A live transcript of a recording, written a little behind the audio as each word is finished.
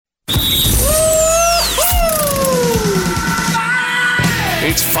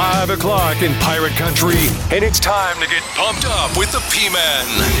It's 5 o'clock in Pirate Country, and it's time to get pumped up with the P-Man.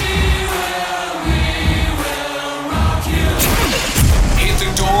 Hit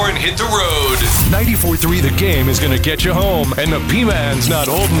the door and hit the road. 94.3 The Game is going to get you home, and the P-Man's not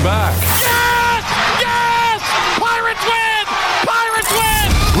holding back. Yes! Yes! Pirates win! Pirates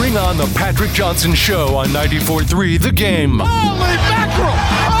win! Bring on the Patrick Johnson Show on 94.3 The Game. Holy mackerel!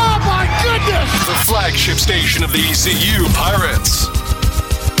 Oh, my goodness! The flagship station of the ECU Pirates.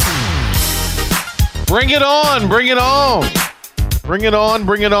 Bring it on, bring it on. Bring it on,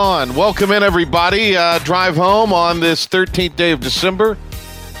 bring it on. Welcome in, everybody. Drive home on this 13th day of December.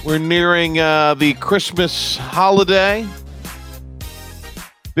 We're nearing the Christmas holiday.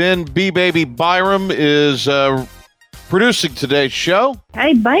 Ben B-Baby Byram is producing today's show.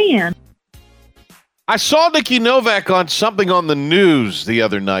 Hey, Ben. I saw Nikki Novak on something on the news the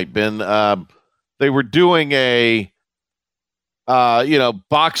other night, Ben. They were doing a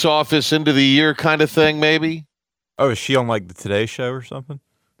box office into the year kind of thing, maybe. Oh, is she on like the Today Show or something?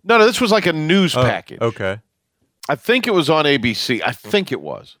 No, this was like a news package. Okay. I think it was on ABC. I think it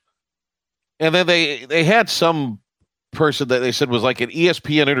was. And then they had some person that they said was like an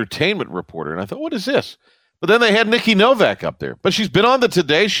ESPN entertainment reporter. And I thought, what is this? But then they had Nikki Novak up there. But she's been on the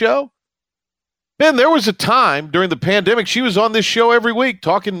Today Show. Ben, there was a time during the pandemic she was on this show every week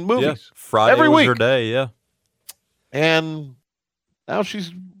talking movies. Yeah, Friday every was week. her day, yeah. And now she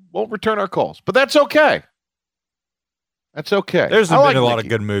won't return our calls. But that's okay. That's okay. There's been like a lot Nikki.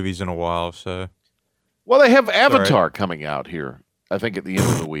 of good movies in a while, so. Well, they have Avatar coming out here, I think, at the end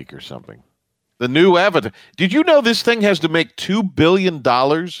of the week or something. The new Avatar. Did you know this thing has to make $2 billion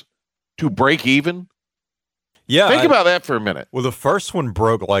to break even? Yeah. Think about that for a minute. Well, the first one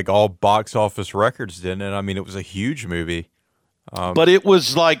broke like all box office records, didn't it? I mean, it was a huge movie. But it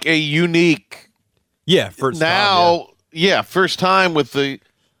was like a unique. Yeah, first now, time. yeah, first time with the.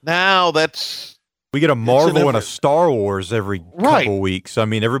 Now that's. We get a Marvel and a Star Wars every couple weeks. I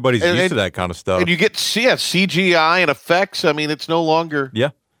mean, everybody's used to that kind of stuff. And you get CGI and effects. I mean, it's no longer.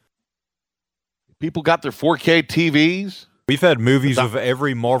 Yeah. People got their 4K TVs. We've had movies of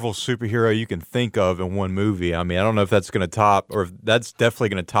every Marvel superhero you can think of in one movie. I mean, I don't know if that's going to top, or if that's definitely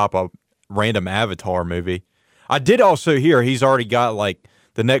going to top a random Avatar movie. I did also hear he's already got like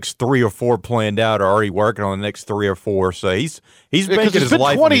the next 3 or 4 planned out, or already working on the next 3 or 4. So he's banking his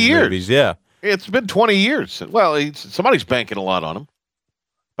life on these movies. Yeah. It's been 20 years. Well, somebody's banking a lot on him.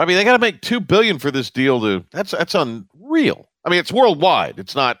 I mean, they got to make $2 billion for this deal. That's unreal. I mean, it's worldwide.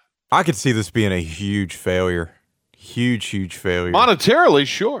 It's not. I could see this being a huge failure. Huge failure. Monetarily,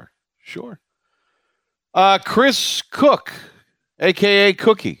 sure. Chris Cook, a.k.a.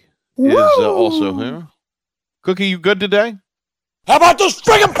 Cookie, is also here. Cookie, you good today? How about those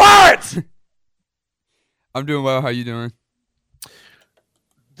friggin' Pirates? I'm doing well. How you doing?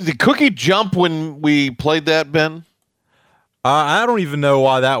 Did Cookie jump when we played that, Ben? I don't even know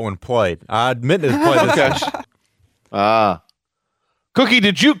why that one played. I admit to play this. Cookie,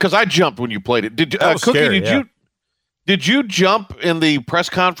 did you? Because I jumped when you played it. Did that was Cookie? Scary, Did you jump in the press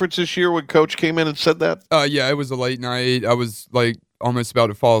conference this year when Coach came in and said that? Yeah, it was a late night. I was like almost about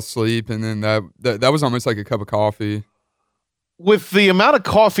to fall asleep, and then that was almost like a cup of coffee. With the amount of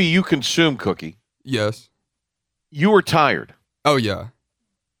coffee you consume, Cookie, Yes. you were tired. Oh yeah.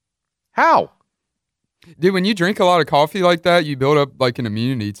 How? Dude, when you drink a lot of coffee like that, you build up like an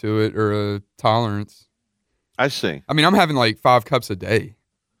immunity to it or a tolerance. I see. I mean, I'm having like 5 cups a day.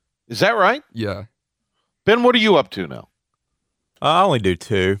 Is that right? Yeah. Ben, what are you up to now? I only do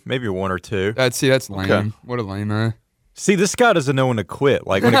 2, maybe 1 or 2. That's lame. Okay. What a lame. See, this guy doesn't know when to quit.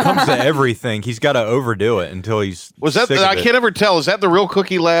 Like when it comes to everything, he's got to overdo it until he's. Was that? sick of I it. can't ever tell. Is that the real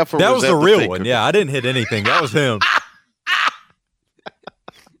Cookie laugh? Or That was the fake real one. Cookie? Yeah, I didn't hit anything. That was him.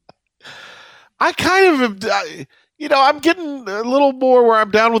 I kind of, I'm getting a little more where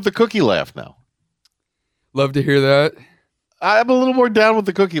I'm down with the Cookie laugh now. Love to hear that. I'm a little more down with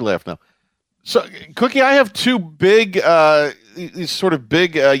the Cookie laugh now. So, Cookie, I have 2 big, these sort of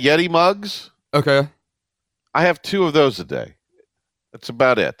big Yeti mugs. Okay. I have 2 of those a day. That's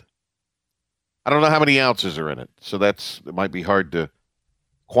about it. I don't know how many ounces are in it, so it might be hard to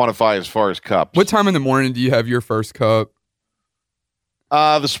quantify as far as cups. What time in the morning do you have your first cup?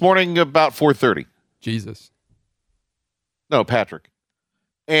 This morning about 4:30. Jesus. No, Patrick.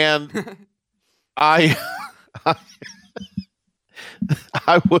 And I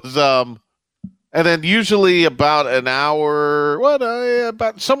was and then usually about an hour,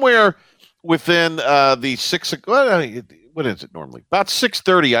 about somewhere within the 6 what is it normally? About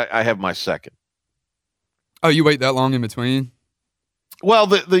 6:30 I have my second. Oh, you wait that long in between? Well,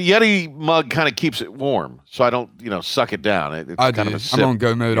 the Yeti mug kind of keeps it warm, so I don't, suck it down. It's I kind do. of a sip. I'm on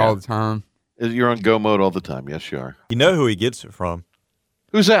go mode all the time. You're on go mode all the time. Yes, you are. You know who he gets it from?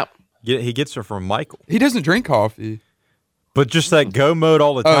 Who's that? He gets it from Michael. He doesn't drink coffee. But just that go mode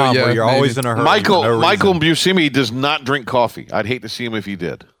all the time where you're always in a hurry. Michael reason. Buscemi does not drink coffee. I'd hate to see him if he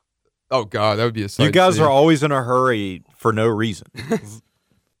did. Oh, God, that would be a sight You guys to see. are always in a hurry for no reason.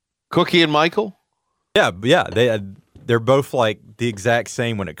 Cookie and Michael? Yeah. They're both like the exact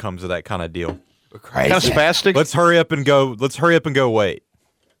same when it comes to that kind of deal. Crazy. Kind of spastic? Let's hurry up and go wait.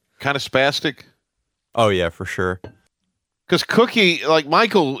 Kind of spastic? Oh, yeah, for sure. Because Cookie, like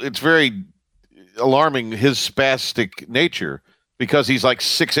Michael, it's very alarming, his spastic nature, because he's like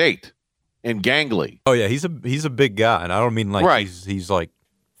 6'8" and gangly. Oh, yeah, he's a big guy, and I don't mean like Right. he's like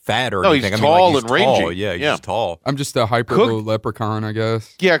fat or No, anything. he's I mean, tall like, and rangy. Tall. Yeah, he's Yeah. just tall. I'm just a hyper little leprechaun, I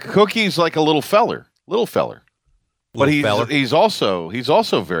guess. Yeah, Cookie's like a little feller. But Little feller. he's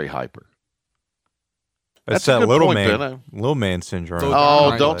also very hyper. That's That's a that good little point, man, Ben. little man syndrome. Little- Oh,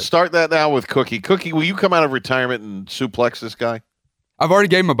 Right. don't start that now with Cookie. Cookie, will you come out of retirement and suplex this guy? I've already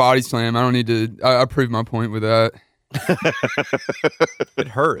gave him a body slam. I don't need to. I proved my point with that. It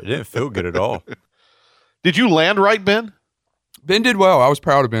hurt. It didn't feel good at all. Did you land right, Ben? Ben did well. I was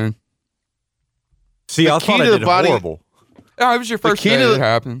proud of Ben. See, The I key thought I to the did body- horrible. Oh, it was your first key day. to the- It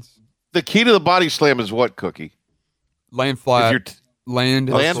happens. The key to the body slam is what, Cookie? Land If flat. you're Land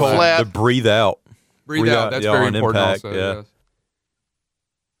Land flat. flat. To breathe out. Breathe breathe out. out, That's yeah, very on important. impact, Also, yeah. yes.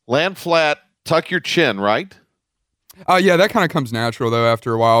 land flat, tuck your chin, right? Yeah, that kind of comes natural though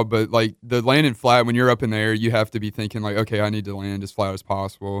after a while. But like the landing flat, when you're up in the air, you have to be thinking like, okay, I need to land as flat as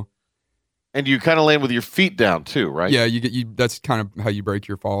possible. And you kind of land with your feet down too, right? Yeah, you. That's kind of how you break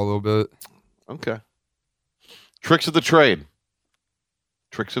your fall a little bit. Okay. Tricks of the trade.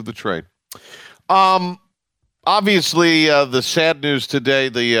 Obviously, the sad news today,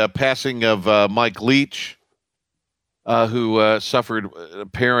 the passing of Mike Leach, who suffered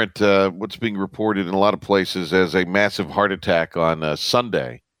apparent, what's being reported in a lot of places as a massive heart attack on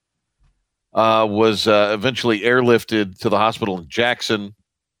Sunday, was eventually airlifted to the hospital in Jackson,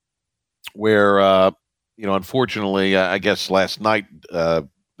 where, unfortunately, I guess last night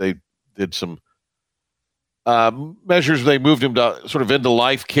they did some measures. They moved him to sort of into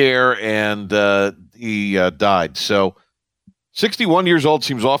life care, and he died. So 61 years old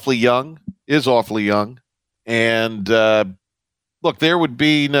is awfully young. And look, there would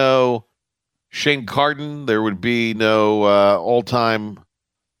be no Shane Carden. There would be no all-time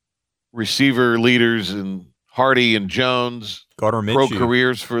receiver leaders in Hardy and Jones. Gardner Pro Minshew.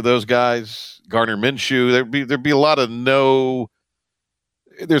 careers for those guys. Gardner Minshew. There'd be a lot of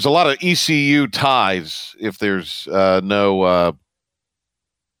there's a lot of ECU ties if there's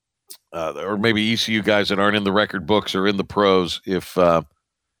or maybe ECU guys that aren't in the record books or in the pros if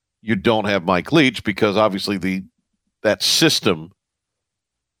you don't have Mike Leach, because obviously that system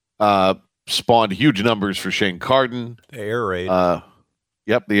spawned huge numbers for Shane Carden. The air raid.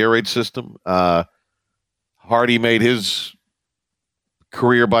 Yep, the air raid system. Hardy made his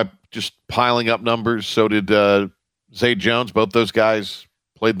career by just piling up numbers. So did Zay Jones. Both those guys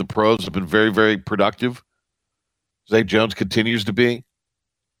played in the pros, have been very, very productive. Zay Jones continues to be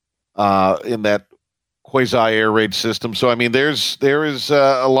in that quasi-air raid system. So, I mean, there is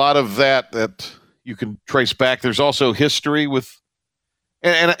a lot of that you can trace back. There's also history with,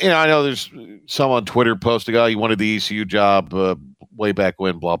 and I know there's some on Twitter posting, oh, he wanted the ECU job way back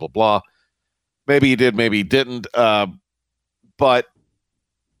when, blah, blah, blah. Maybe he did, maybe he didn't. But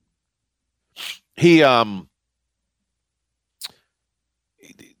he,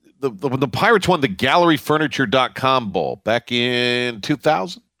 the Pirates won the GalleryFurniture.com Bowl back in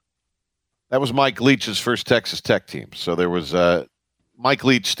 2000. That was Mike Leach's first Texas Tech team. So there was Mike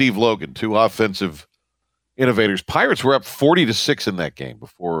Leach, Steve Logan, two offensive innovators. Pirates were up 40-6 in that game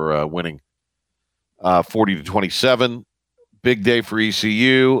before winning 40-27. Big day for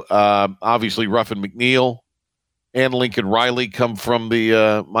ECU. Obviously, Ruffin McNeil and Lincoln Riley come from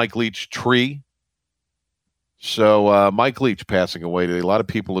the Mike Leach tree. So Mike Leach passing away today. A lot of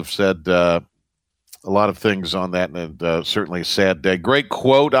people have said a lot of things on that, and certainly a sad day. Great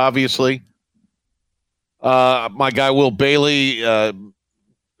quote, obviously. My guy Will Bailey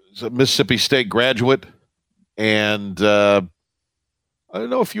is a Mississippi State graduate, and I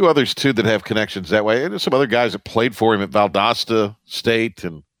know a few others too that have connections that way. And there's some other guys that played for him at Valdosta State,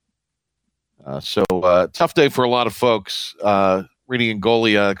 and so tough day for a lot of folks. Rini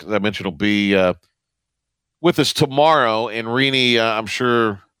Angolia, as I mentioned, will be with us tomorrow, and Rini, I'm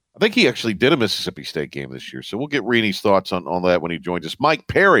sure, I think he actually did a Mississippi State game this year, so we'll get Rini's thoughts on that when he joins us. Mike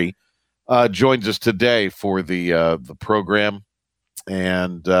Perry joins us today for the program.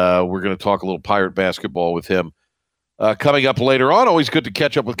 and we're going to talk a little Pirate basketball with him coming up later on. Always good to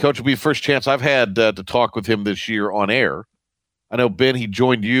catch up with Coach. It'll be the first chance I've had to talk with him this year on air. I know, Ben, he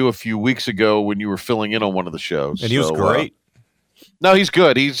joined you a few weeks ago when you were filling in on one of the shows. And he was great. No, he's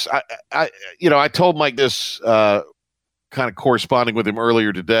good. I told Mike this kind of corresponding with him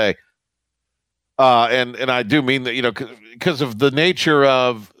earlier today. And I do mean that, because of the nature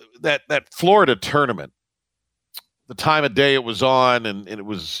of that Florida tournament, the time of day it was on, and it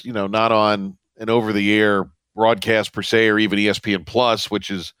was, not on an over-the-air broadcast per se, or even ESPN Plus, which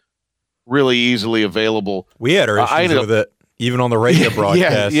is really easily available. We had our issues with it, even on the radio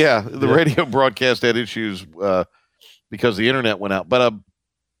broadcast. The radio broadcast had issues because the internet went out. But,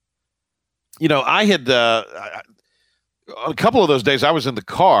 I had on a couple of those days, I was in the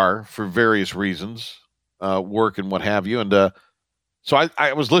car for various reasons, work and what have you. And so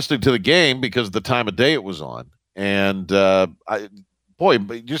I was listening to the game because of the time of day it was on. And,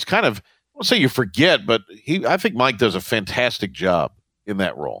 just kind of, I won't say you forget, but I think Mike does a fantastic job in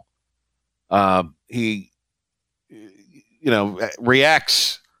that role. He,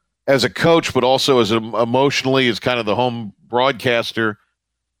 reacts as a coach, but also as emotionally as kind of the home broadcaster.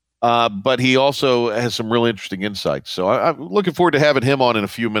 But he also has some really interesting insights. So I'm looking forward to having him on in a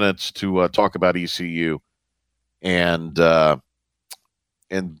few minutes to talk about ECU and the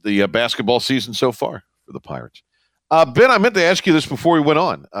basketball season so far for the Pirates. Ben, I meant to ask you this before we went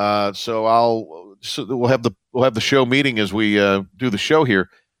on. We'll have the show meeting as we do the show here.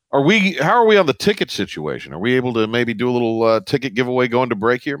 How are we on the ticket situation? Are we able to maybe do a little ticket giveaway going to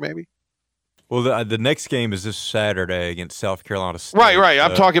break here, maybe? Well, the next game is this Saturday against South Carolina State. Right.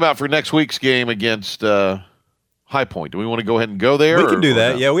 I'm talking about for next week's game against High Point. Do we want to go ahead and go there? We can do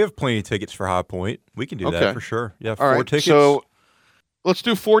that. No? Yeah, we have plenty of tickets for High Point. We can do that for sure. Yeah, 4 tickets. So let's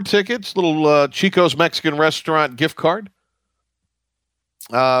do 4 tickets. Little Chico's Mexican Restaurant gift card.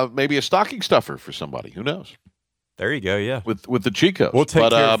 Maybe a stocking stuffer for somebody. Who knows? There you go. Yeah, with the Chico's. We'll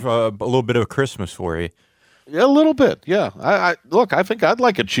take care of a little bit of Christmas for you. Yeah, a little bit. Yeah. I think I'd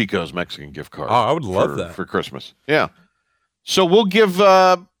like a Chico's Mexican gift card. Oh, I would love that for Christmas. Yeah. So we'll give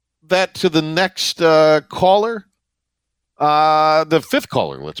that to the next caller. The 5th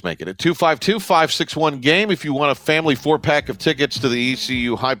caller, let's make it at 252-561-GAME. If you want a family 4-pack of tickets to the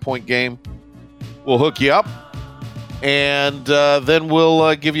ECU High Point game, we'll hook you up. And then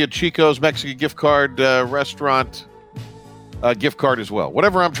we'll give you a Chico's Mexican gift card restaurant gift card as well.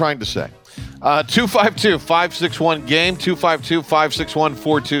 Whatever I'm trying to say. 252-561-GAME,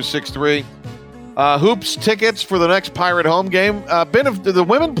 252-561-4263. Hoops tickets for the next Pirate home game. Ben, do the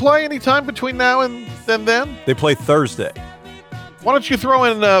women play anytime between now and then? They play Thursday. Why don't you throw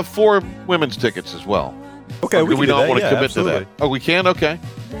in 4 women's tickets as well? Okay, we don't want to commit absolutely. to that. Oh, we can? Okay.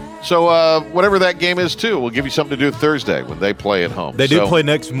 So whatever that game is, too, we'll give you something to do Thursday when they play at home. They do play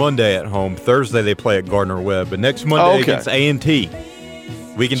next Monday at home. Thursday they play at Gardner Webb, but next Monday against A&T.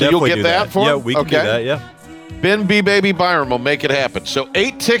 We can definitely you'll get do that for Yeah, them? we can do that, yeah. Ben B. Baby Byron will make it happen. So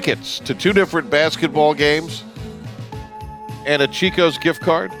 8 tickets to 2 different basketball games and a Chico's gift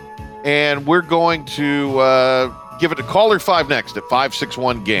card. And we're going to give it to caller 5 next at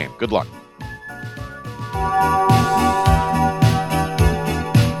 561-GAME. Good luck.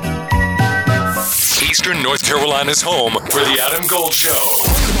 Eastern North Carolina's home for the Adam Gold Show.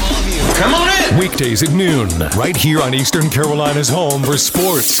 Come on in. Weekdays at noon, right here on Eastern Carolina's home for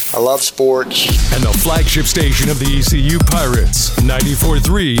sports. I love sports. And the flagship station of the ECU Pirates,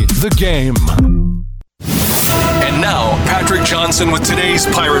 94.3 The Game. And now, Patrick Johnson with today's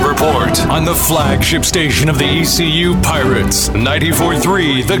Pirate Report on the flagship station of the ECU Pirates,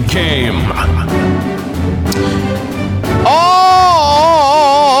 94.3 The Game.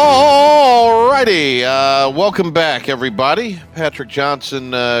 Alrighty, welcome back, everybody. Patrick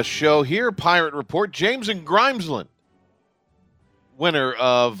Johnson show here, Pirate Report. James and Grimesland, winner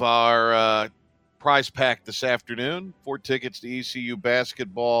of our prize pack this afternoon. 4 tickets to ECU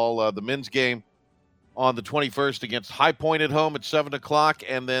basketball, the men's game on the 21st against High Point at home at 7 o'clock,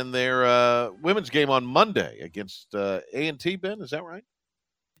 and then their women's game on Monday against A&T, Ben, is that right?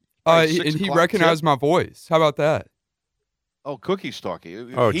 And he recognized my voice. How about that? Oh, Cookie's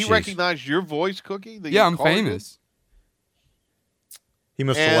talking. Oh, he recognized your voice, Cookie? Yeah, I'm famous. He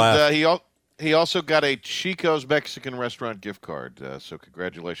must have laughed. He also got a Chico's Mexican Restaurant gift card. So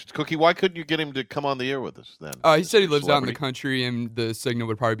congratulations. Cookie, why couldn't you get him to come on the air with us then? He said he lives out in the country and the signal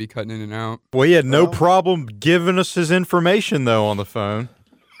would probably be cutting in and out. Well, he had no problem giving us his information, though, on the phone.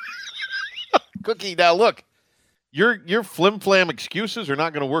 Cookie, now look. Your flim-flam excuses are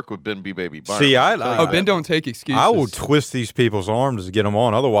not going to work with Ben B. Baby Byron. See, Ben don't take excuses. I will twist these people's arms to get them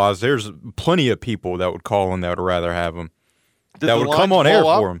on. Otherwise, there's plenty of people that would call in that would rather have them. that would come on air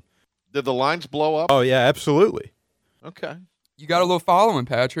for him. Did the lines blow up? Oh, yeah, absolutely. Okay. You got a little following,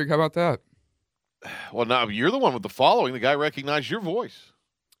 Patrick. How about that? Well, now you're the one with the following. The guy recognized your voice.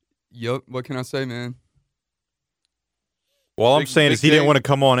 Yep. What can I say, man? Well, I'm saying is he didn't want to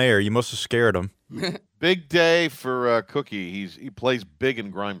come on air. You must have scared him. Big day for Cookie. He plays big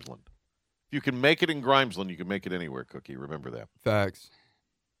in Grimesland. If you can make it in Grimesland, you can make it anywhere, Cookie. Remember that. Facts.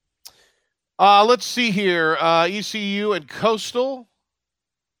 Let's see here. ECU and Coastal.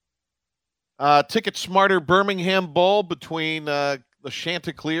 Ticket Smarter Birmingham Bowl between the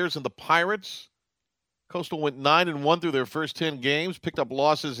Chanticleers and the Pirates. Coastal went 9-1 through their first 10 games, picked up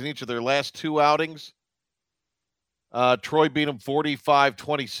losses in each of their last 2 outings. Troy beat them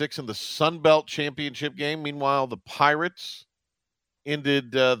 45-26 in the Sun Belt Championship game. Meanwhile, the Pirates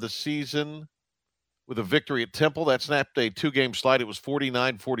ended the season with a victory at Temple. That snapped a 2-game slide. It was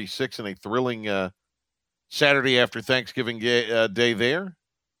 49-46 in a thrilling Saturday after Thanksgiving day there.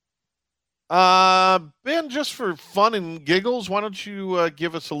 Ben, just for fun and giggles, why don't you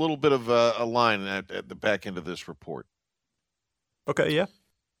give us a little bit of a line at the back end of this report? Okay, yeah.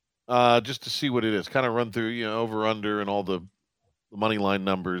 Just to see what it is. Kind of run through, over, under, and all the money line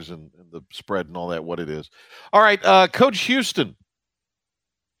numbers and the spread and all that, what it is. All right, Coach Houston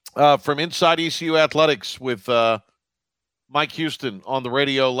from Inside ECU Athletics with Mike Houston on the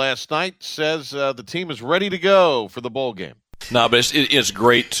radio last night says the team is ready to go for the bowl game. No, but it's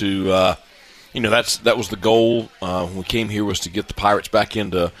great to that was the goal when we came here, was to get the Pirates back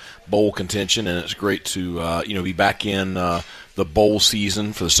into bowl contention, and it's great to be back in the bowl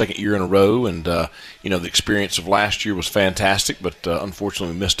season for the second year in a row. And the experience of last year was fantastic, but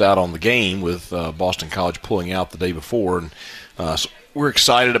unfortunately we missed out on the game with Boston College pulling out the day before. And so we're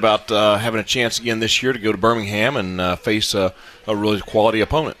excited about having a chance again this year to go to Birmingham and face a really quality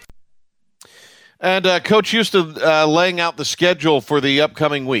opponent. And Coach Houston laying out the schedule for the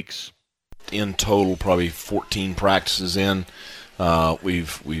upcoming weeks. In total, probably 14 practices in. We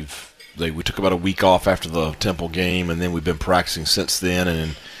took about a week off after the Temple game, and then we've been practicing since then.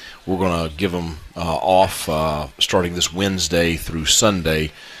 And we're going to give them off starting this Wednesday through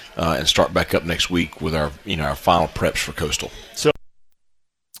Sunday, and start back up next week with our final preps for Coastal. So,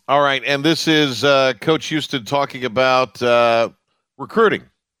 all right, and this is Coach Houston talking about recruiting.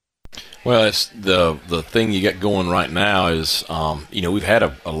 Well, it's the thing you got going right now is, we've had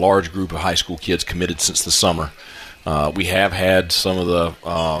a large group of high school kids committed since the summer. We have had some of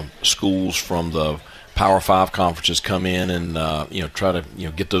the schools from the Power 5 conferences come in and, try to,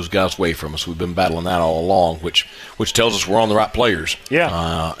 get those guys away from us. We've been battling that all along, which tells us we're on the right players.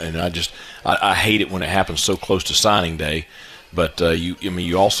 Yeah. And I hate it when it happens so close to signing day. But,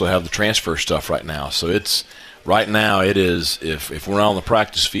 you also have the transfer stuff right now. So it's – right now, it is if we're on the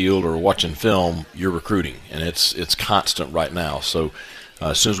practice field or watching film, you're recruiting, and it's constant right now. So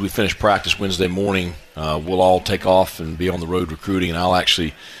as soon as we finish practice Wednesday morning, we'll all take off and be on the road recruiting, and I'll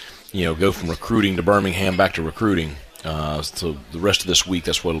actually, go from recruiting to Birmingham back to recruiting. So the rest of this week,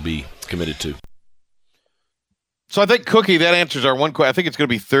 that's what it'll be committed to. So I think, Cookie, that answers our one question. I think it's going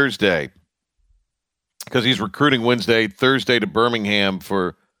to be Thursday because he's recruiting Wednesday, Thursday to Birmingham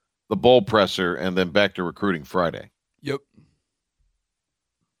for the bowl presser, and then back to recruiting Friday. Yep.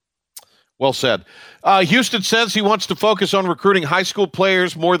 Well said. Houston says he wants to focus on recruiting high school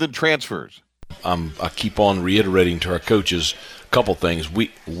players more than transfers. I keep on reiterating to our coaches a couple things.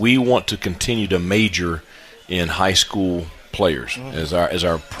 We want to continue to major in high school players as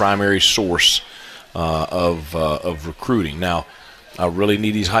our primary source of recruiting. Now, I really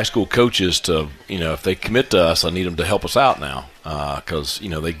need these high school coaches to, if they commit to us, I need them to help us out now because,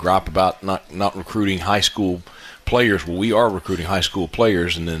 they gripe about not recruiting high school players. Well, we are recruiting high school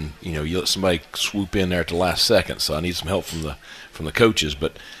players, and then, you let somebody swoop in there at the last second. So I need some help from the coaches.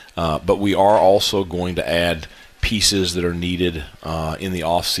 But we are also going to add pieces that are needed in the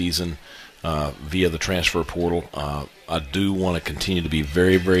off season via the transfer portal. I do want to continue to be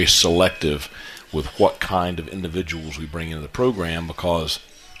very, very selective with what kind of individuals we bring into the program because,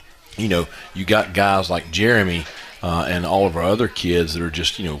 you got guys like Jeremy and all of our other kids that are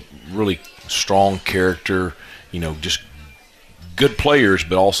just, really strong character, just good players,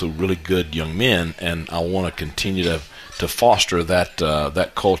 but also really good young men. And I want to continue to foster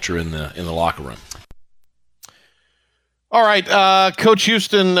that culture in the locker room. All right, Coach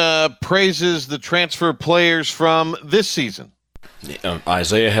Houston praises the transfer players from this season.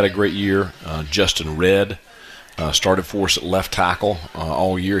 Isaiah had a great year. Justin Redd started for us at left tackle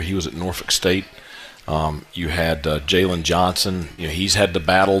all year. He was at Norfolk State. You had Jalen Johnson. He's had to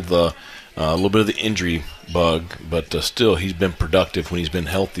battle a little bit of the injury bug, but still he's been productive when he's been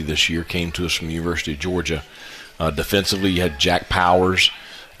healthy this year. Came to us from the University of Georgia. Defensively, you had Jack Powers,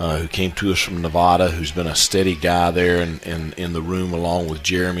 who came to us from Nevada, who's been a steady guy there in the room along with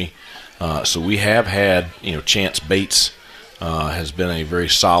Jeremy. So we have had, Chance Bates has been a very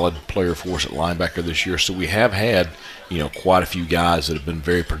solid player for us at linebacker this year. So we have had, quite a few guys that have been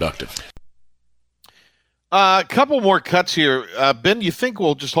very productive. A couple more cuts here. Ben, you think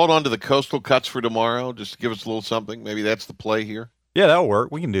we'll just hold on to the Coastal cuts for tomorrow, just to give us a little something? Maybe that's the play here? Yeah, that'll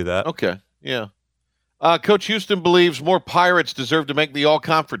work. We can do that. Okay, yeah. Coach Houston believes more Pirates deserve to make the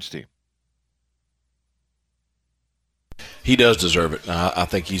all-conference team. He does deserve it. I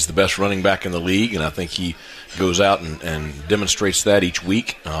think he's the best running back in the league, and I think he goes out and demonstrates that each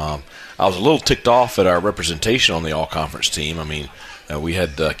week. I was a little ticked off at our representation on the all-conference team. I mean, we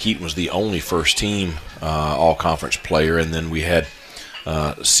had Keaton was the only first-team all-conference player, and then we had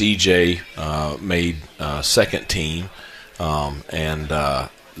CJ made second team, and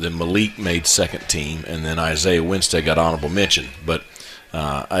then Malik made second team, and then Isaiah Winstead got honorable mention. But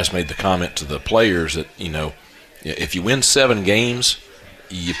I just made the comment to the players that, if you win 7 games,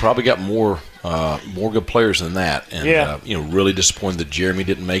 you probably got more good players than that. And, really disappointed that Jeremy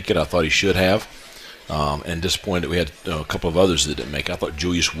didn't make it. I thought he should have. And disappointed that we had a couple of others that didn't make it. I thought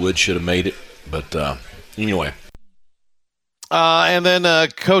Julius Wood should have made it. But anyway. And then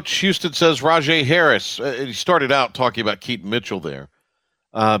Coach Houston says Rajay Harris. He started out talking about Keaton Mitchell there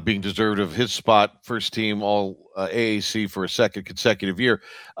being deserved of his spot, first team all AAC for a second consecutive year.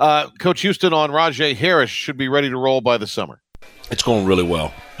 Coach Houston on Rajay Harris should be ready to roll by the summer. It's going really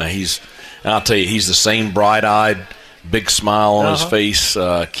well. I'll tell you, he's the same bright-eyed, big smile on his face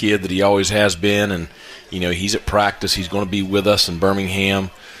kid that he always has been. And, he's at practice. He's going to be with us in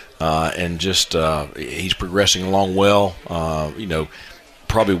Birmingham. And just he's progressing along well.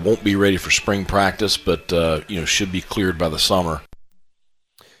 Probably won't be ready for spring practice, but, should be cleared by the summer.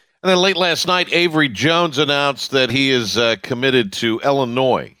 And then late last night, Avery Jones announced that he is committed to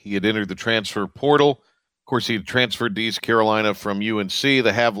Illinois. He had entered the transfer portal. Of course, he had transferred to East Carolina from UNC,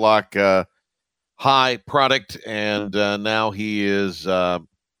 the Havelock High product, and now he is going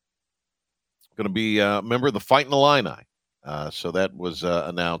to be a member of the Fighting Illini. So that was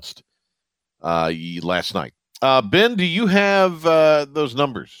announced last night. Ben, do you have those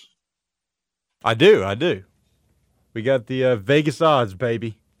numbers? I do. We got the Vegas odds,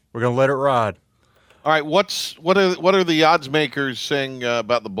 baby. We're gonna let it ride. All right, what are the odds makers saying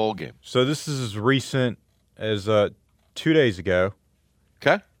about the bowl game? So this is as recent as 2 days ago.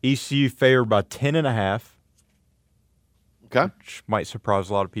 Okay. ECU favored by 10.5. Okay. Which might surprise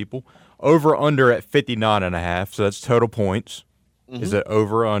a lot of people. Over under at 59.5. So that's total points. Mm-hmm. Is it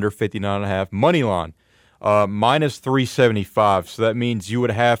over under 59.5? Money line minus 375. So that means you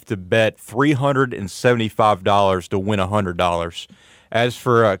would have to bet $375 to win $100. As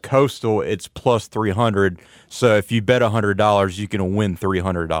for Coastal, it's plus 300. So if you bet $100, you can win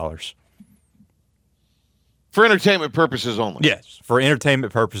 $300. For entertainment purposes only. Yes, for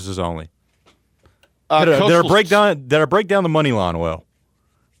entertainment purposes only. Did I break down the money line well?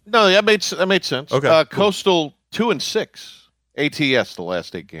 No, that made sense. Okay. Coastal 2-6 ATS the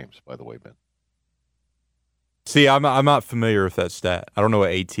last 8 games. By the way, Ben. See, I'm not familiar with that stat. I don't know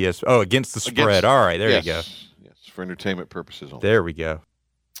what ATS. Oh, against the spread. All right, there you go. Yes, for entertainment purposes only. There we go.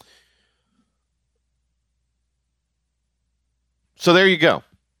 So there you go.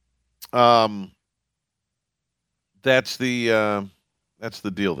 That's the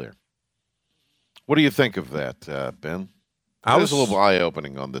deal there. What do you think of that, Ben? I was a little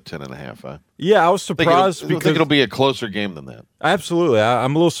eye-opening on the 10.5. Huh? Yeah, I was surprised I think it'll be a closer game than that. Absolutely,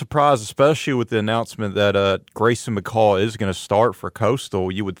 I'm a little surprised, especially with the announcement that Grayson McCall is going to start for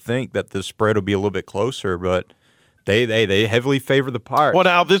Coastal. You would think that the spread will be a little bit closer, but they heavily favor the Pirates. Well,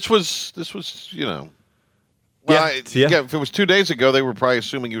 now this was Well, yeah. If it was 2 days ago, they were probably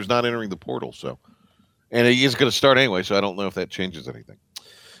assuming he was not entering the portal. So, and he is going to start anyway. So I don't know if that changes anything.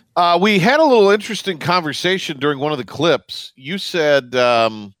 We had a little interesting conversation during one of the clips. You said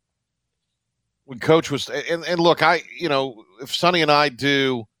when Coach was, and look, if Sonny and I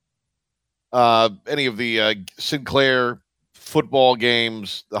do any of the Sinclair football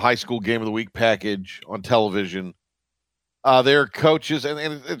games, the high school game of the week package on television, their coaches,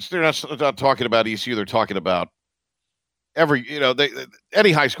 and they're not talking about ECU. They're talking about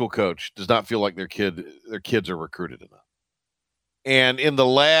any high school coach does not feel like their kids are recruited enough. And in the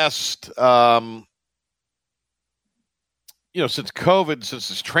last, since COVID, since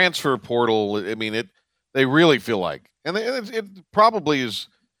this transfer portal, I mean, they really feel like, and it probably is,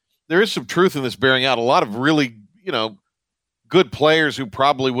 there is some truth in this bearing out. A lot of really, good players who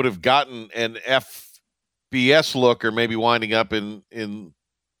probably would have gotten an FBS look or maybe winding up in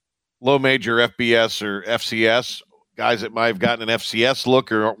low major FBS or FCS, guys that might have gotten an FCS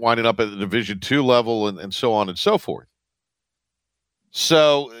look or winding up at the Division II level and so on and so forth.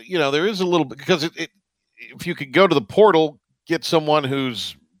 So, there is a little bit, because if you could go to the portal, get someone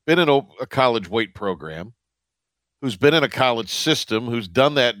who's been in a college weight program, who's been in a college system, who's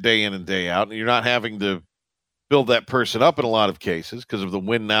done that day in and day out, and you're not having to build that person up in a lot of cases because of the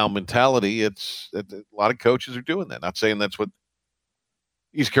win now mentality. A lot of coaches are doing that. Not saying that's what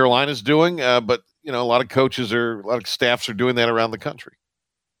East Carolina's doing, but a lot of staffs are doing that around the country.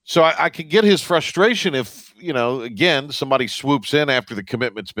 So I could get his frustration if, again, somebody swoops in after the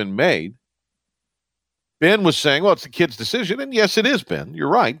commitment's been made. Ben was saying, well, it's the kid's decision. And yes, it is, Ben. You're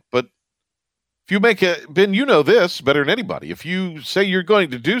right. But if you Ben, you know this better than anybody. If you say you're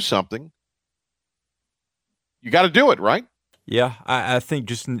going to do something, you got to do it, right? Yeah, I think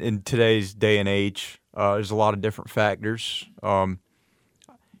just in today's day and age, there's a lot of different factors. The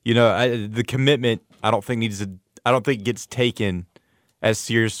commitment, I don't think gets taken as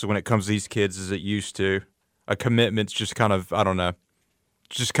serious when it comes to these kids as it used to. A commitment's just kind of, I don't know,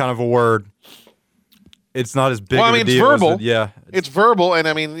 just kind of a word. It's not as big of a deal. It's verbal. It's verbal, and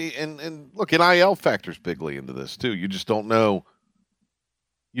and look, NIL factors bigly into this too. You just don't know.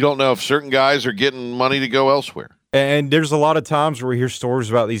 You don't know if certain guys are getting money to go elsewhere. And there's a lot of times where we hear stories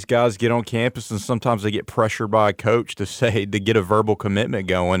about these guys get on campus, and sometimes they get pressured by a coach to get a verbal commitment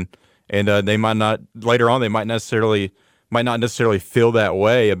going, and they might not later on. They might not necessarily feel that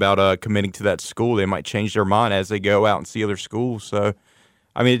way about committing to that school. They might change their mind as they go out and see other schools. So,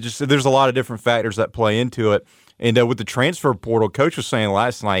 there's a lot of different factors that play into it. And with the transfer portal, Coach was saying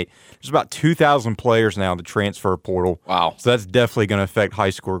last night, there's about 2,000 players now in the transfer portal. Wow. So that's definitely going to affect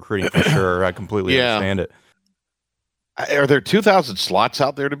high school recruiting for sure. I completely understand it. Are there 2,000 slots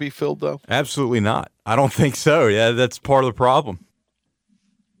out there to be filled, though? Absolutely not. I don't think so. Yeah, that's part of the problem.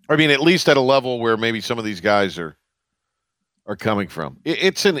 At least at a level where maybe some of these guys are coming from.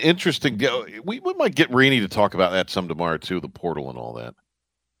 It's an interesting deal. We might get Rini to talk about that some tomorrow, too, the portal and all that.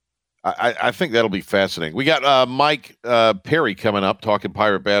 I think that'll be fascinating. We got Mike Perry coming up, talking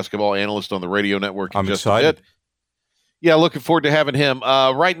Pirate basketball, analyst on the radio network. I'm excited. A bit. Yeah, looking forward to having him.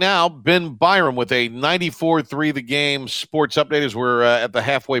 Right now, Ben Byram with a 94.3 The Game sports update as we're at the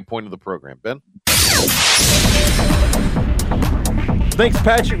halfway point of the program. Ben? Thanks,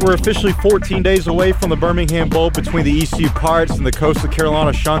 Patrick. We're officially 14 days away from the Birmingham Bowl between the ECU Pirates and the Coastal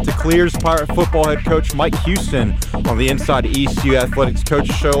Carolina Chanticleers. Pirate football head coach Mike Houston on the Inside ECU Athletics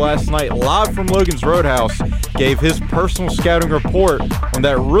Coaches Show last night, live from Logan's Roadhouse, gave his personal scouting report on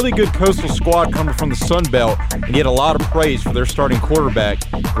that really good Coastal squad coming from the Sun Belt, and he had a lot of praise for their starting quarterback,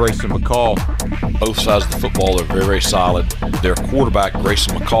 Grayson McCall. Both sides of the football are very, very solid. Their quarterback,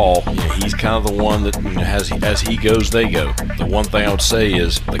 Grayson McCall, he's kind of the one that as he goes, they go. The one thing I would say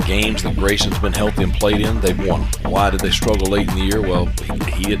is the games that Grayson's been healthy and played in, they've won. Why did they struggle late in the year? Well,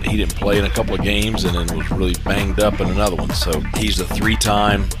 he didn't play in a couple of games and then was really banged up in another one. So he's a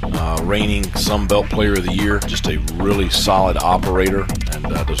three-time reigning Sun Belt Player of the Year, just a really solid operator, and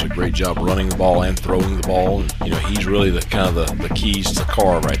does a great job running the ball and throwing the ball. And, he's really the kind of the keys to the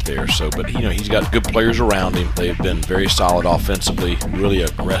car right there. So, but he's got good players around him. They've been very solid offensively, really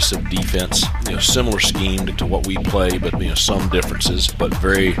aggressive defense. Similar scheme to what we play, but some differences, but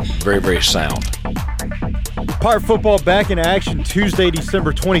very, very, very sound. Pirate football back in action Tuesday,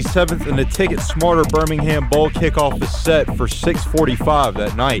 December 27th, and the Ticket Smarter Birmingham Bowl kickoff is set for 6:45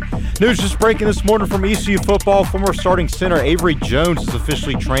 that night. News just breaking this morning from ECU football. Former starting center Avery Jones has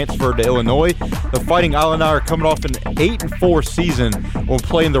officially transferred to Illinois. The Fighting Illini are coming off an 8-4 season when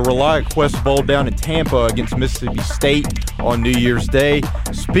playing the ReliaQuest Bowl down in Tampa against Mississippi State on New Year's Day.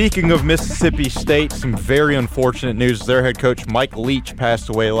 Speaking of Mississippi State, some very unfortunate news. Their head coach Mike Leach passed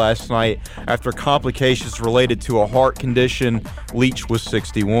away last night after complications related to a heart condition. Leach was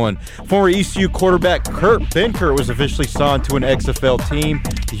 61. Former ECU quarterback Kurt Benkert was officially signed to an XFL team.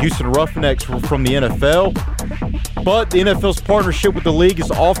 The Houston Roughnecks were from the NFL, but the NFL's partnership with the league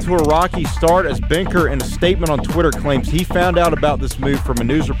is off to a rocky start as Benkert, in a statement on Twitter, claims he found out about this move from a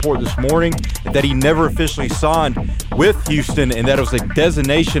news report this morning, that he never officially signed with Houston, and that it was a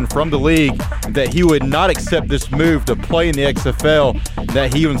designation from the league that he would not accept this move to play in the XFL,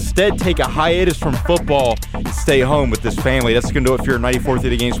 that he would instead take a hiatus from football and stay home with his family. That's going to do it for your 94th of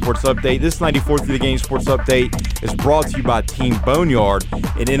the Game Sports Update. This 94th of the Game Sports Update is brought to you by Team Boneyard,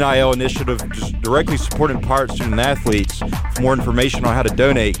 an NIL initiative just directly supporting Pirate student athletes. For more information on how to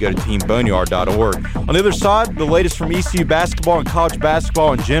donate, go to teamboneyard.org. On the other side, the latest from ECU basketball and college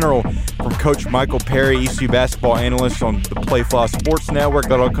basketball in general from Coach Michael Perry, ECU basketball analyst on the Playfly Sports Network.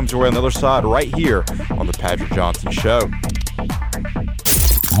 That all comes your way on the other side right here on the Patrick Johnson Show.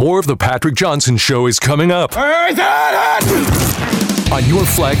 More of the Patrick Johnson Show is coming up on your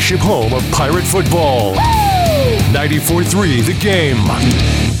flagship home of Pirate football. 94.3 The Game.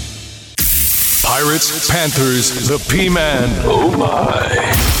 Pirates, Panthers, the P-Man. Oh my.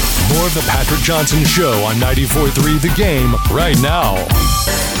 More of the Patrick Johnson Show on 94.3 The Game right now.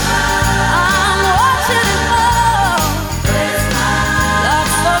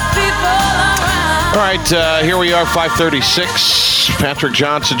 All right, here we are, 5:36, Patrick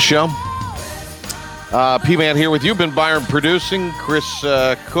Johnson Show. P-Man here with you. Ben Byron producing, Chris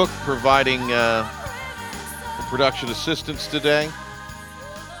Cook providing production assistance today.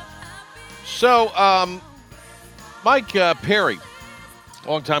 So, Mike Perry,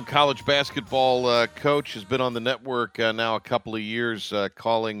 longtime college basketball coach, has been on the network now a couple of years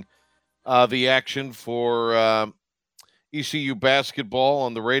calling the action for ECU basketball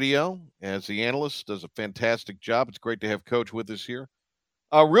on the radio as the analyst. Does a fantastic job. It's great to have Coach with us here.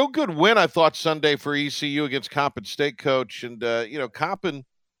 A real good win, I thought, Sunday for ECU against Coppin State, Coach. And, Coppin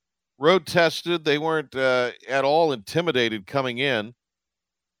road tested. They weren't at all intimidated coming in.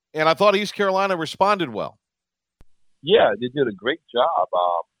 And I thought East Carolina responded well. Yeah, they did a great job.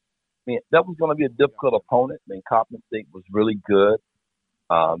 That was going to be a difficult opponent. Coppin State was really good.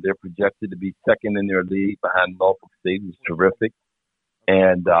 They're projected to be second in their league behind Norfolk State, who's terrific.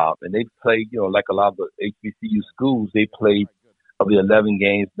 And they played, like a lot of the HBCU schools, they played of the 11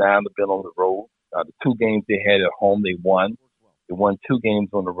 games now. They've been on the road. The 2 games they had at home, they won. They won 2 games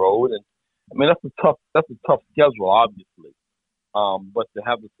on the road. And that's a tough schedule, obviously. But to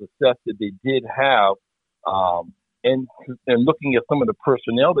have the success that they did have, and looking at some of the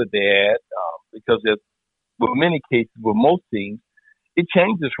personnel that they had, because with many cases, with most teams, it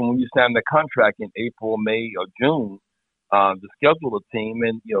changes from when you sign the contract in April, May, or June to schedule a team.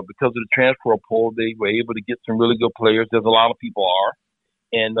 And, because of the transfer portal, they were able to get some really good players, as a lot of people are.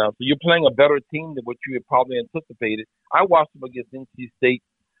 And so you're playing a better team than what you had probably anticipated. I watched them against NC State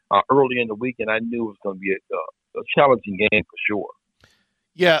early in the week, and I knew it was going to be a challenging game for sure.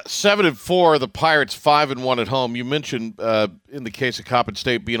 Yeah, 7-4, the Pirates 5-1 at home. You mentioned in the case of Coppin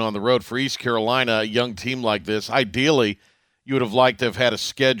State being on the road for East Carolina, a young team like this, ideally you would have liked to have had a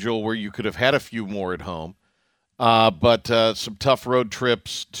schedule where you could have had a few more at home. But some tough road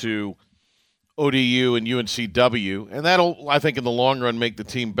trips to ODU and UNCW, and that'll, I think, in the long run make the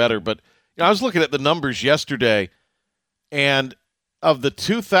team better. But I was looking at the numbers yesterday, and of the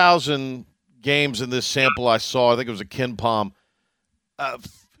 2,000 games in this sample I saw, I think it was a KenPom,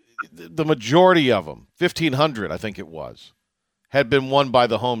 the majority of them, 1,500 I think it was, had been won by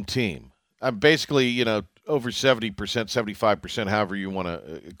the home team. Basically, over 70%, 75%, however you want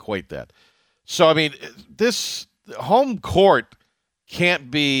to equate that. So, this home court can't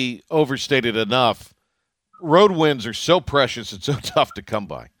be overstated enough. Road wins are so precious and so tough to come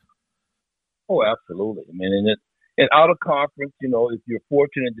by. Oh, absolutely. And out of conference, if you're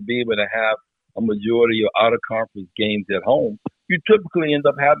fortunate to be able to have a majority of out of conference games at home, you typically end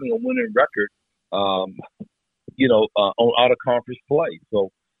up having a winning record, on out of conference play.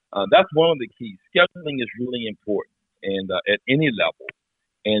 So that's one of the keys. Scheduling is really important, and at any level.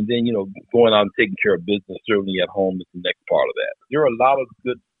 And then, going out and taking care of business, certainly at home, is the next part of that. There are a lot of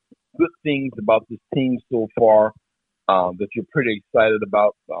good things about this team so far that you're pretty excited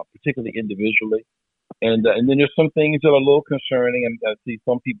about, particularly individually. And then there's some things that are a little concerning. I see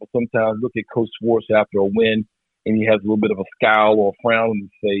some people sometimes look at Coach Schwartz after a win, and he has a little bit of a scowl or a frown on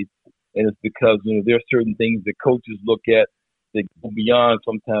his face. And it's because, there are certain things that coaches look at that go beyond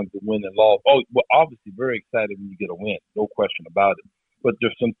sometimes the win and loss. Oh, well, obviously very excited when you get a win, no question about it. But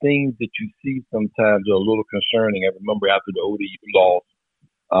there's some things that you see sometimes that are a little concerning. I remember after the ODU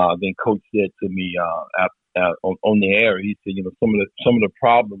loss, then Coach said to me on the air, he said, some of the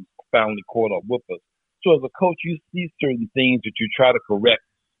problems finally caught up with us. So as a coach, you see certain things that you try to correct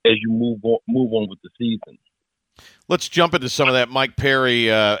as you move on with the season. Let's jump into some of that. Mike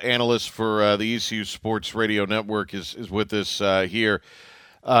Perry, analyst for the ECU Sports Radio Network, is with us here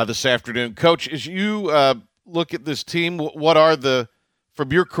this afternoon. Coach, as you look at this team, what are from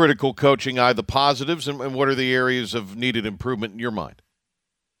your critical coaching eye, the positives, and what are the areas of needed improvement in your mind?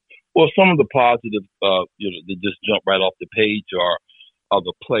 Well, some of the positives, that just jump right off the page are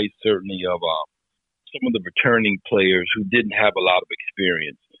the play, certainly, of some of the returning players who didn't have a lot of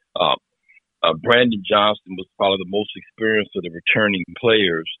experience. Brandon Johnson was probably the most experienced of the returning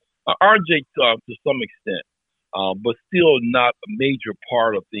players. RJ to some extent, but still not a major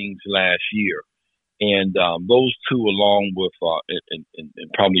part of things last year. And those two, along with, and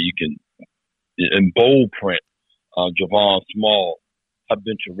probably you can, in bold print, Javon Small, have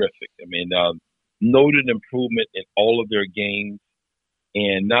been terrific. Noted improvement in all of their games.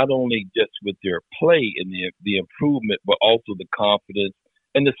 And not only just with their play and the improvement, but also the confidence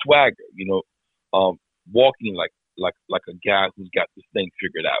and the swagger. Walking like a guy who's got this thing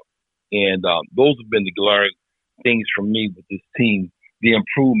figured out. And those have been the glaring things for me with this team. The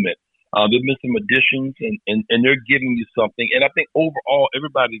improvement. There've been some additions, and they're giving you something. And I think overall,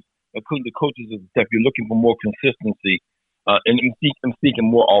 everybody, including the coaches and stuff, you're looking for more consistency. And I'm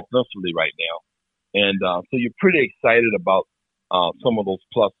speaking more offensively right now. And so you're pretty excited about some of those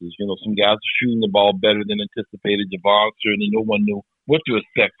pluses. Some guys are shooting the ball better than anticipated. Javon, certainly no one knew what to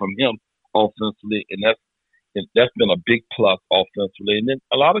expect from him offensively, and that's been a big plus offensively. And then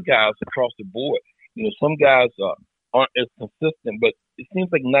a lot of guys across the board. Some guys aren't as consistent, but it seems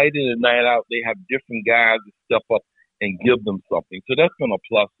like night in and night out, they have different guys that step up and give them something. So that's been a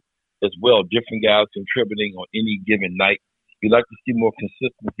plus as well. Different guys contributing on any given night. You'd like to see more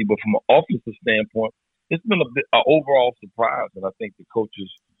consistency, but from an offensive standpoint, it's been an overall surprise, and I think the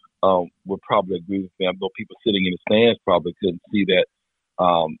coaches would probably agree with me. I know people sitting in the stands probably couldn't see that.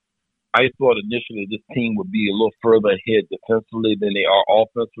 I thought initially this team would be a little further ahead defensively than they are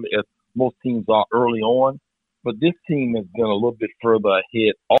offensively, as most teams are early on. But this team has been a little bit further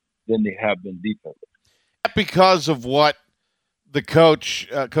ahead than they have been defensively. Because of what the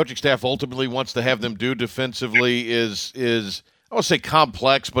coaching staff ultimately wants to have them do defensively is I won't say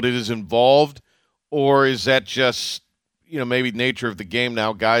complex, but it is involved, or is that just maybe nature of the game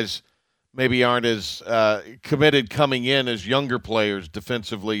now? Guys maybe aren't as committed coming in as younger players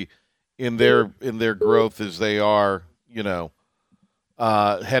defensively in their growth as they are,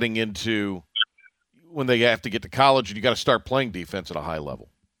 heading into when they have to get to college and you got to start playing defense at a high level.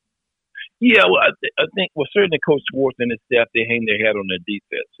 Yeah, well, I think certainly Coach Schwartz and his staff, they hang their head on their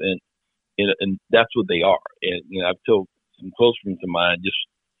defense, and that's what they are. And I've told some close friends of mine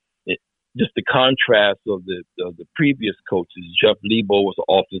just the contrast of the previous coaches. Jeff Lebo was an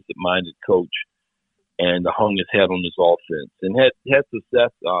offensive-minded coach and hung his head on his offense and had success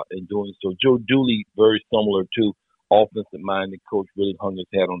in doing so. Joe Dooley, very similar to offensive-minded coach, really hung his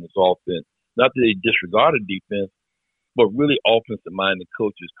head on his offense. Not that they disregarded defense, but really offensive-minded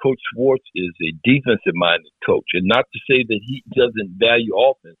coaches. Coach Schwartz is a defensive-minded coach, and not to say that he doesn't value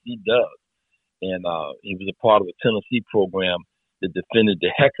offense. He does. And he was a part of a Tennessee program that defended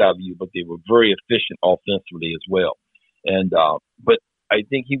the heck out of you, but they were very efficient offensively as well. And but I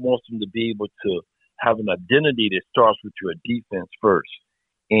think he wants them to be able to have an identity that starts with your defense first.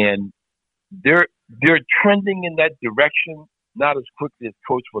 And they're trending in that direction, not as quickly as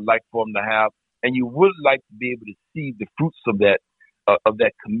coach would like for them to have. And you would like to be able to see the fruits of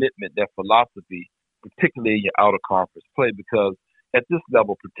that commitment, that philosophy, particularly in your out-of-conference play, because at this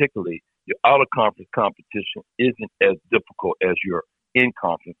level particularly, your out-of-conference competition isn't as difficult as your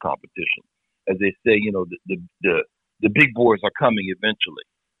in-conference competition. As they say, the big boys are coming eventually.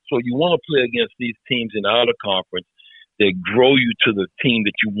 So you want to play against these teams in out-of-conference that grow you to the team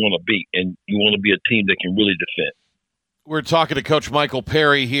that you want to be, and you want to be a team that can really defend. We're talking to Coach Michael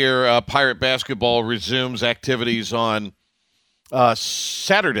Perry here. Pirate basketball resumes activities on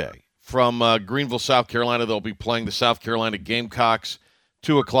Saturday from Greenville, South Carolina. They'll be playing the South Carolina Gamecocks.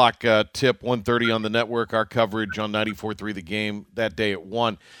 2 o'clock tip, 1:30 on the network. Our coverage on 94.3 The Game that day at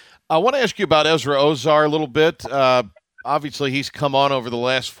 1. I want to ask you about Ezra Ozar a little bit. Obviously, he's come on over the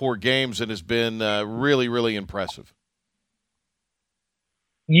last 4 games and has been really, really impressive.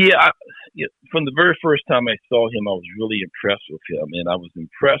 Yeah, from the very first time I saw him, I was really impressed with him, and I was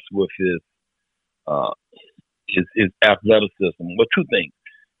impressed with his athleticism. Well, 2 things.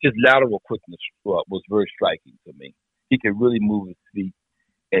 His lateral quickness was very striking to me. He could really move his feet,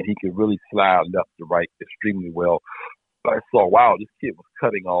 and he could really slide left to right extremely well. I saw, wow, this kid was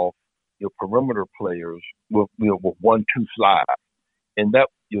cutting off perimeter players with 1-2 slides, and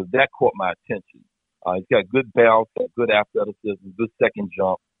that caught my attention. He's got good bounce, good athleticism, good second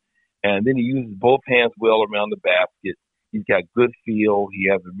jump, and then he uses both hands well around the basket. He's got good feel. He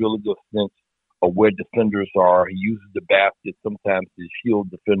has a really good sense of where defenders are. He uses the basket sometimes to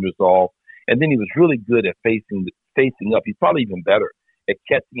shield defenders off, and then he was really good at facing up. He's probably even better at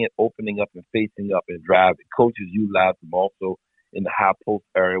catching it, opening up, and facing up and driving. Coaches utilize him also in the high post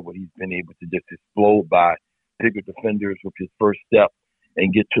area where he's been able to just explode by bigger defenders with his first step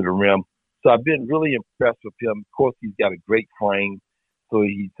and get to the rim. So I've been really impressed with him. Of course, he's got a great frame, so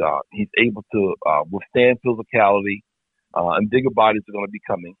he's able to withstand physicality, and bigger bodies are going to be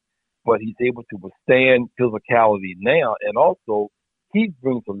coming, but he's able to withstand physicality now, and also he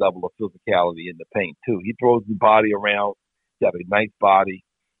brings a level of physicality in the paint too. He throws the body around. He's got a nice body,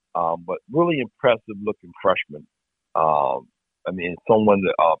 but really impressive looking freshman. I mean, someone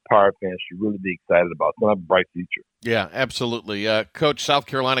that Pirate fans should really be excited about. It's going to have a bright future. Yeah, absolutely. Coach, South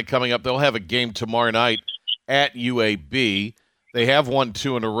Carolina coming up. They'll have a game tomorrow night at UAB. They have won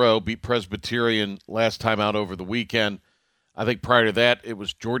 2 in a row, beat Presbyterian last time out over the weekend. I think prior to that, it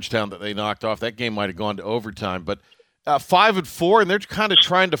was Georgetown that they knocked off. That game might have gone to overtime. But 5-4, and they're kind of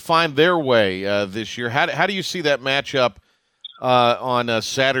trying to find their way this year. How do you see that matchup on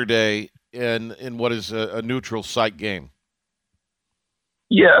Saturday in what is a neutral site game?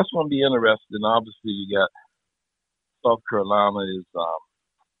 Yeah, that's going to be interesting. Obviously, you got South Carolina is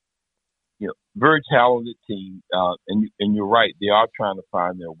very talented team, and you're right. They are trying to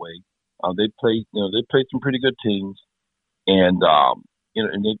find their way. They played some pretty good teams, and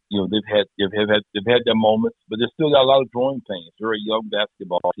they've had their moments, but they still got a lot of growing pains. They're a young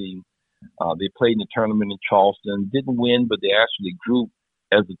basketball team. They played in the tournament in Charleston, didn't win, but they actually grew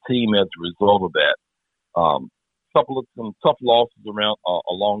as a team as a result of that. Some tough losses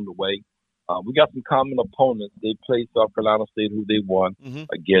along the way. We got some common opponents. They played South Carolina State, who they won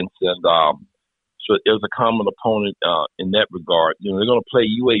against, and so there's a common opponent in that regard. They're going to play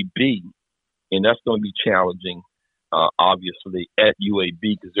UAB, and that's going to be challenging, obviously, at UAB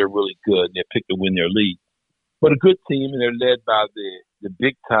because they're really good and they picked to win their league. But a good team, and they're led by the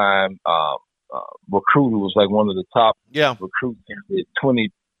big time recruit who was like one of the top recruits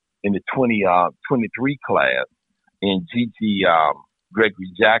in the 2023 class, and Gigi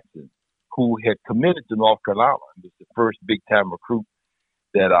Gregory Jackson, who had committed to North Carolina. He was the first big time recruit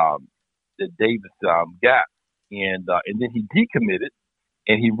that Davis got, and then he decommitted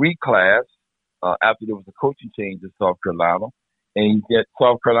and he reclassed after there was a coaching change in South Carolina, and he got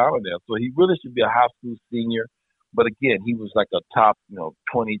South Carolina there. So he really should be a high school senior, but again, he was like a top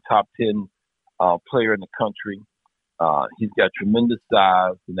 20, top 10 player in the country. He's got tremendous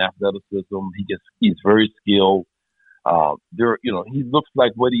size and athleticism. He's very skilled. He looks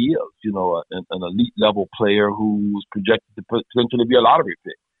like what he is, an elite level player who's projected to potentially be a lottery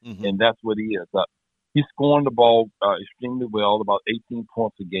pick. And that's what he is. He's scoring the ball extremely well, about 18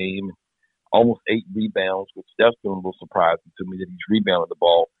 points a game, almost 8 rebounds, which that's been a little surprising to me that he's rebounded the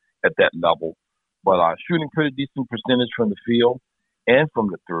ball at that level. But shooting pretty decent percentage from the field and from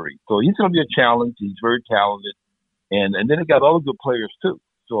the three. So he's going to be a challenge. He's very talented. And then they got other good players too.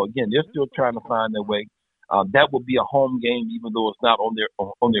 So again, they're still trying to find their way. That will be a home game, even though it's not on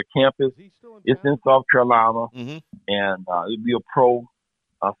their campus. It's in South Carolina, and it'll be a pro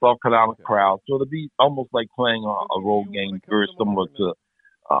South Carolina crowd. So it'll be almost like playing a road game, very similar to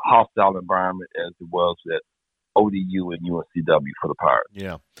a hostile environment as it was at ODU and UNCW for the Pirates.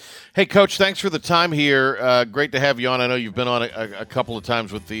 Yeah. Hey, Coach, thanks for the time here. Great to have you on. I know you've been on a couple of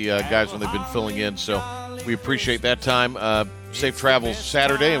times with the guys when they've been filling in, so we appreciate that time. Safe travels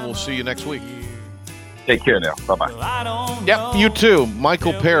Saturday, and we'll see you next week. Take care now. Bye-bye. Yep, you too.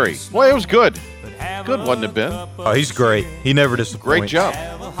 Michael Perry. Boy, it was good. Good, wasn't it, Ben? Oh, he's great. He never disappoints. Great job.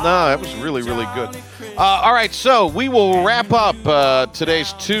 No, that was really, really good. All right, so we will wrap up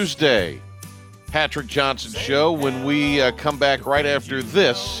today's Tuesday Patrick Johnson Show when we come back right after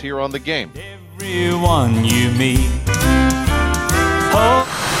this here on The Game. Everyone you meet.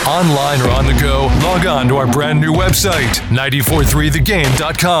 Online or on the go, log on to our brand new website,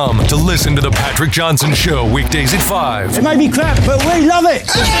 943thegame.com, to listen to The Patrick Johnson Show weekdays at 5. It might be crap, but we love it.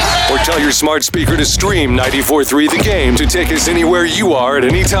 Or tell your smart speaker to stream 94.3 The Game to take us anywhere you are at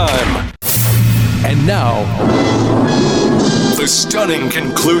any time. And now, the stunning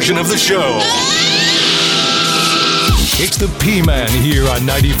conclusion of the show. It's the P-Man here on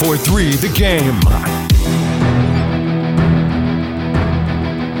 94.3 The Game.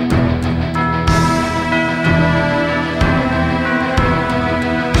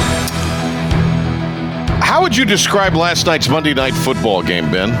 How would you describe last night's Monday Night Football game,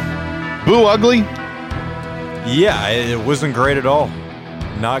 Ben? Boo ugly? Yeah, it wasn't great at all.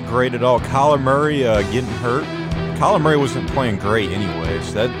 Not great at all. Kyler Murray getting hurt. Kyler Murray wasn't playing great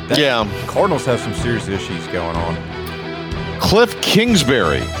anyways. Cardinals have some serious issues going on. Cliff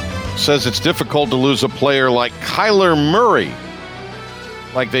Kingsbury says it's difficult to lose a player like Kyler Murray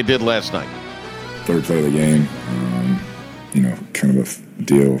like they did last night. Third play of the game, kind of a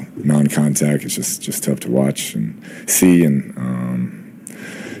deal, non-contact. It's just tough to watch and see, and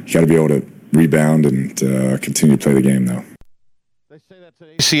you got to be able to rebound and continue to play the game, though. They say that's an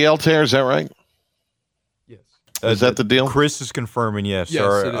ACL tear, is that right? Yes. Is that the deal? Chris is confirming, yes.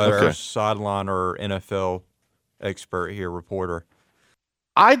 Yes, it is. Our sideline or NFL expert here, reporter.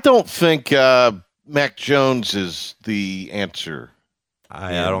 I don't think Mac Jones is the answer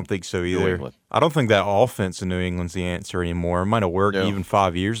I don't think so either. England. I don't think that offense in New England's the answer anymore. It might have worked even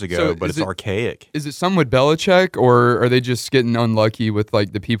 5 years ago, but it's archaic. Is it something with Belichick, or are they just getting unlucky with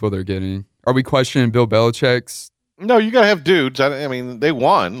like the people they're getting? Are we questioning Bill Belichick's? No, you got to have dudes. I mean, they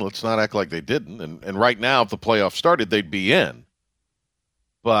won. Let's not act like they didn't. And right now, if the playoffs started, they'd be in.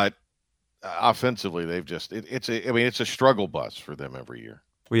 But offensively, they've just it's a struggle bus for them every year.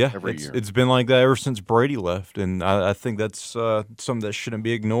 Well, yeah, every year. It's been like that ever since Brady left, and I think that's something that shouldn't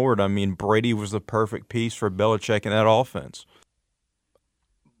be ignored. I mean, Brady was the perfect piece for Belichick in that offense.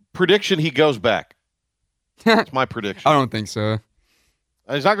 Prediction: he goes back. That's my prediction. I don't think so.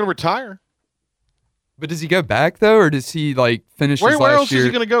 He's not going to retire. But does he go back though, or does he like finish his last year? Where else is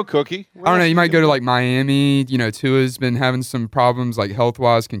he going to go, Cookie? I don't know. You might go to like Miami. You know, Tua's been having some problems, like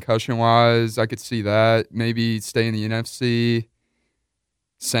health-wise, concussion-wise. I could see that. Maybe stay in the NFC.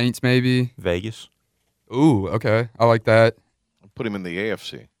 Saints, maybe. Vegas. Ooh, okay. I like that. Put him in the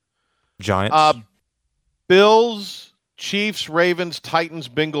AFC. Giants. Bills, Chiefs, Ravens, Titans,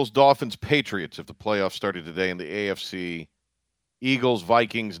 Bengals, Dolphins, Patriots. If the playoffs started today in the AFC, Eagles,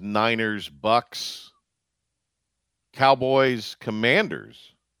 Vikings, Niners, Bucks, Cowboys,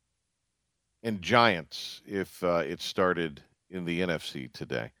 Commanders, and Giants. If it started in the NFC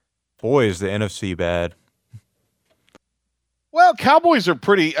today. Boy, is the NFC bad. Well, Cowboys are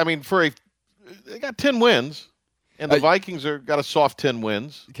pretty. I mean, they got 10 wins, and the Vikings got a soft 10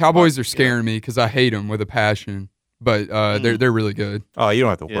 wins. Cowboys are scaring me because I hate them with a passion, but they're really good. Oh, you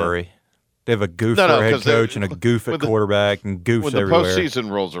don't have to worry. They have a goof for a head coach and a goof at quarterback and goofs everywhere. When the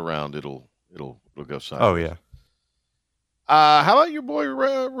postseason rolls around, it'll go sideways. Oh yeah. How about your boy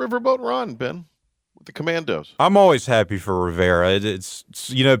Riverboat Ron, Ben? The Commandos. I'm always happy for Rivera. It's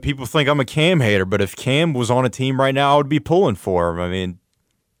people think I'm a Cam hater, but if Cam was on a team right now, I would be pulling for him. I mean,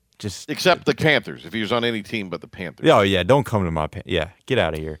 just except the Panthers. If he was on any team but the Panthers. Oh yeah, don't come to my get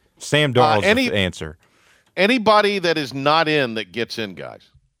out of here. Sam Darnold's the answer. Anybody that is not in that gets in, guys.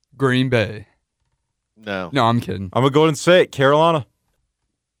 Green Bay. No, I'm kidding. I'm gonna go ahead and say it, Carolina.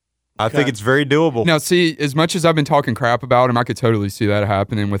 I think it's very doable. Now, see, as much as I've been talking crap about him, I could totally see that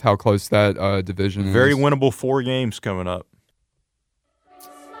happening with how close that division is. Very winnable 4 games coming up.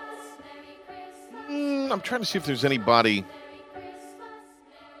 I'm trying to see if there's anybody.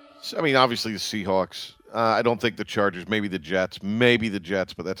 I mean, obviously the Seahawks. I don't think the Chargers. Maybe the Jets,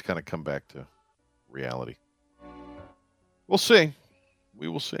 but that's kind of come back to reality. We'll see. We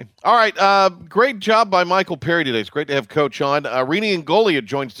will see. All right. Great job by Michael Perry today. It's great to have Coach on. Rini Ngolia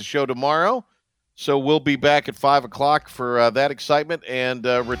joins the show tomorrow. So we'll be back at 5 o'clock for that excitement and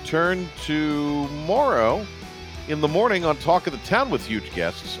return tomorrow in the morning on Talk of the Town with huge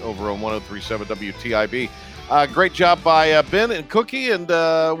guests over on 103.7 WTIB. Great job by Ben and Cookie, and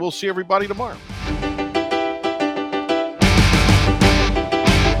we'll see everybody tomorrow.